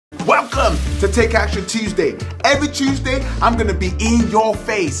Welcome to Take Action Tuesday. Every Tuesday, I'm going to be in your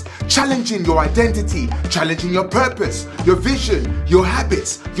face, challenging your identity, challenging your purpose, your vision, your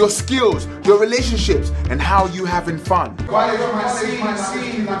habits, your skills, your relationships, and how you having fun. Why is my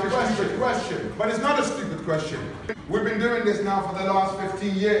scene like a stupid question? But it's not a stupid question. We've been doing this now for the last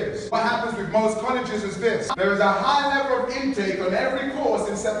 15 years. What happens with most colleges is this. There is a high level of intake on every course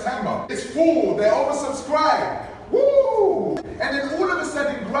in September. It's full, they're oversubscribed. Woo! And then all of a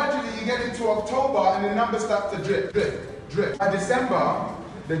sudden, gradually you get into October and the numbers start to drip. By December,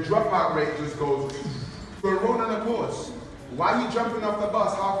 the dropout rate just goes. We're enrolled on a course. Why are you jumping off the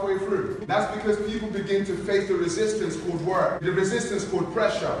bus halfway through? That's because people begin to face the resistance called work, the resistance called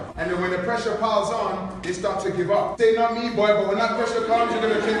pressure. And then when the pressure piles on, they start to give up. Say, not me, boy, but when that pressure comes, you're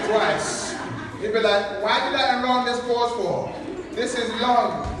gonna think twice. You'll be like, why did I enroll in this course for? This is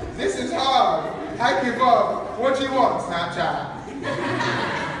long, this is hard, I give up. What do you want, Snapchat?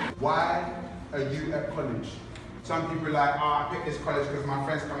 Why are you at college? Some people are like, I picked this college because my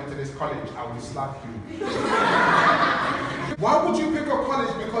friend's coming to this college. I will slap you. Why would you pick a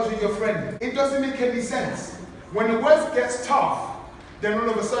college because of your friend? It doesn't make any sense. When the worst gets tough, then all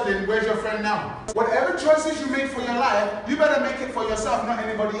of a sudden, where's your friend now? Whatever choices you make for your life, you better make it for yourself, not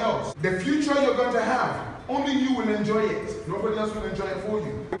anybody else. The future you're going to have, only you will enjoy it. Nobody else will enjoy it for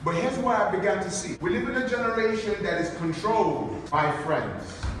you. But here's what I began to see. We live in a generation that is controlled by friends.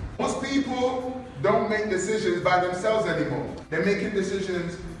 Most people don't make decisions by themselves anymore. They're making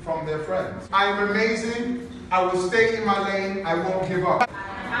decisions from their friends. I am amazing. I will stay in my lane. I won't give up.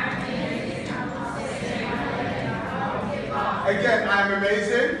 Again, I am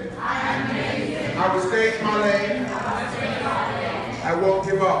amazing. I will stay in my lane. I won't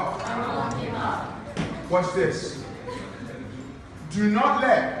give up. Watch this. Do not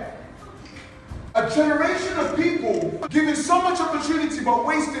let a generation of people giving so much opportunity but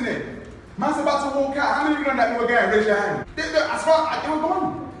wasting it. Man's about to walk out. How many of you know that they were going? Raise your hand. They were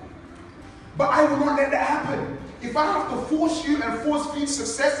gone. But I will not let that happen. If I have to force you and force feed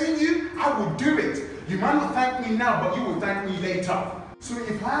success in you, I will do it. You might not thank me now, but you will thank me later. So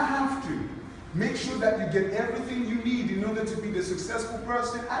if I have to make sure that you get everything you need in order to be the successful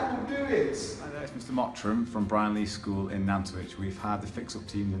person, I will do it. Hi there, it's Mr. Mottram from Brian Lee School in Nantwich. We've had the fix-up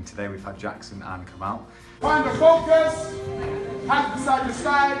team, and today we've had Jackson and Kamal. Find the focus, hands beside your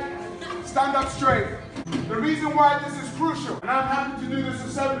side, stand up straight. The reason why this is crucial, and I'm happy to do this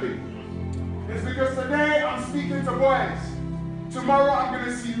assembly, is because today I'm speaking to boys. Tomorrow I'm going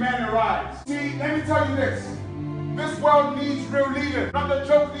to see men arise. See, let me tell you this. This world needs real leaders, not the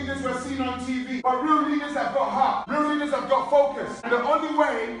joke leaders we're seeing on TV, but real leaders that got heart, real leaders that got focus. And the only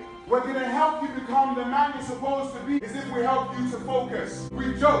way we're going to help you become the man you're supposed to be is if we help you to focus.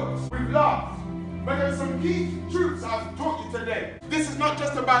 We've joked, we've laughed, but there's some key truths I've taught you today. This is not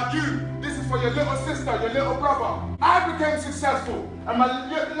just about you. This is for your little sister, your little brother. I became successful, and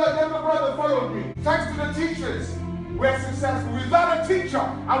my younger brother followed me. Thanks to the teachers, we're successful. Without a teacher,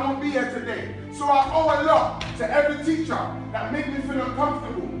 I won't be here today. So I owe a lot to every teacher that made me feel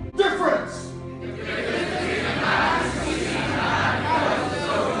uncomfortable. Difference.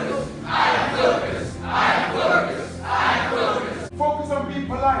 Focus on being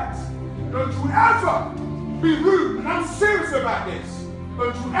polite. Don't you ever be rude, and I'm serious about this.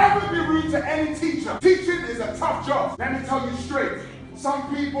 Don't you ever be rude to any teacher. Teaching is a tough job. Let me tell you straight.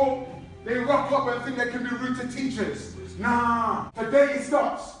 Some people, they rock up and think they can be rude to teachers. Nah, today it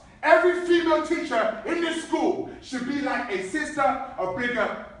stops. Every female teacher in this school should be like a sister, a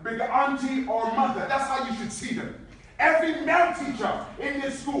bigger auntie or mother. That's how you should see them. Every male teacher in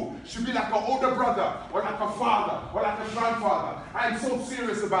this school should be like an older brother, or like a father, or like a grandfather. I am so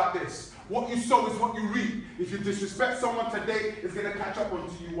serious about this. What you sow is what you reap. If you disrespect someone today, it's going to catch up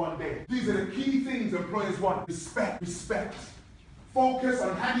onto you one day. These are the key things employers want. Respect. Focus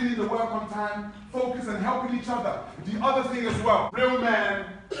on handling the work on time. Focus on helping each other. The other thing as well, real men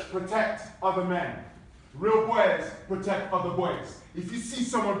protect other men. Real boys protect other boys. If you see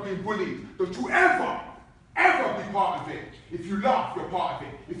someone being bullied, don't you ever be part of it. If you laugh, you're part of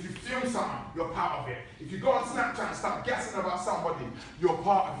it. If you film something, you're part of it. If you go on Snapchat and start guessing about somebody, you're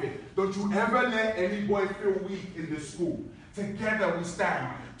part of it. Don't you ever let any boy feel weak in this school. Together we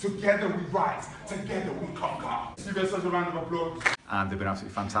stand. Together we rise. Together we conquer. Give yourselves a round of applause. And they've been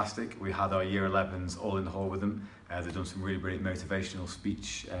absolutely fantastic. We had our year 11s all in the hall with them. They've done some really brilliant motivational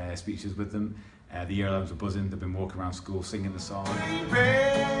speeches with them. The year 11s were buzzing. They've been walking around school singing the song.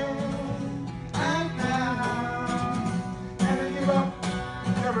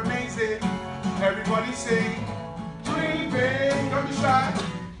 You're amazing. Everybody sing. Dream big. Don't be shy.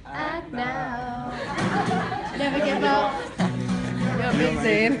 Act now. Never give up. You're amazing.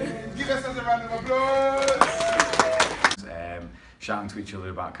 Amazing. Give us a round of applause. Shouting to each other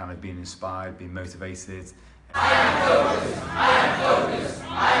about kind of being inspired, being motivated. I am focused, I am focused,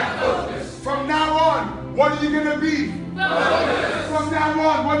 I am focused. From now on, what are you going to be? Focus. From now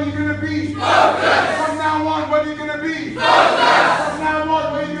on, what are you going to be? Focus. From now on, what are you going to be? Focus. From now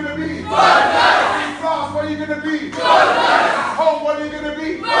on, what are you going to be? Focus. In class, what are you going to be? Focus. At home, what are you going to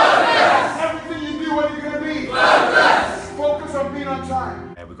be? Focus. Everything you do, what are you going to be? Focus. Focus on being on time.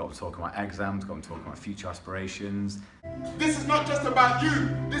 We've got to talk about exams, we've got to talk about future aspirations. This is not just about you.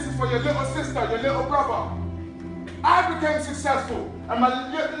 This is for your little sister, your little brother. I became successful, and my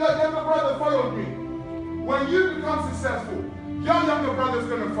younger brother followed me. When you become successful, your younger brother's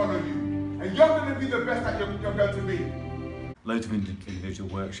going to follow you, and you're going to be the best that you're going to be. Loads of individual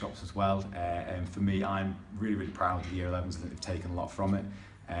workshops as well, and for me, I'm really, really proud of the Year 11s. I think they've taken a lot from it,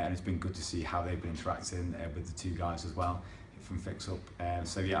 and it's been good to see how they've been interacting with the two guys as well from Fix Up.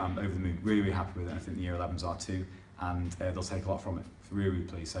 So yeah, I'm over the moon, really, really happy with it. I think the Year 11s are too, and they'll take a lot from it. Really, really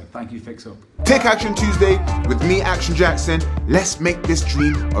pleased. So thank you, Fix Up. Take Action Tuesday with me, Action Jackson. Let's make this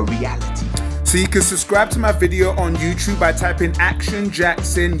dream a reality. So you can subscribe to my video on YouTube by typing Action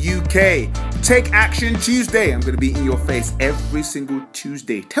Jackson UK. Take Action Tuesday. I'm going to be in your face every single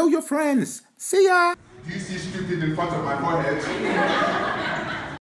Tuesday. Tell your friends. See ya. Do you see stupid in front of my forehead?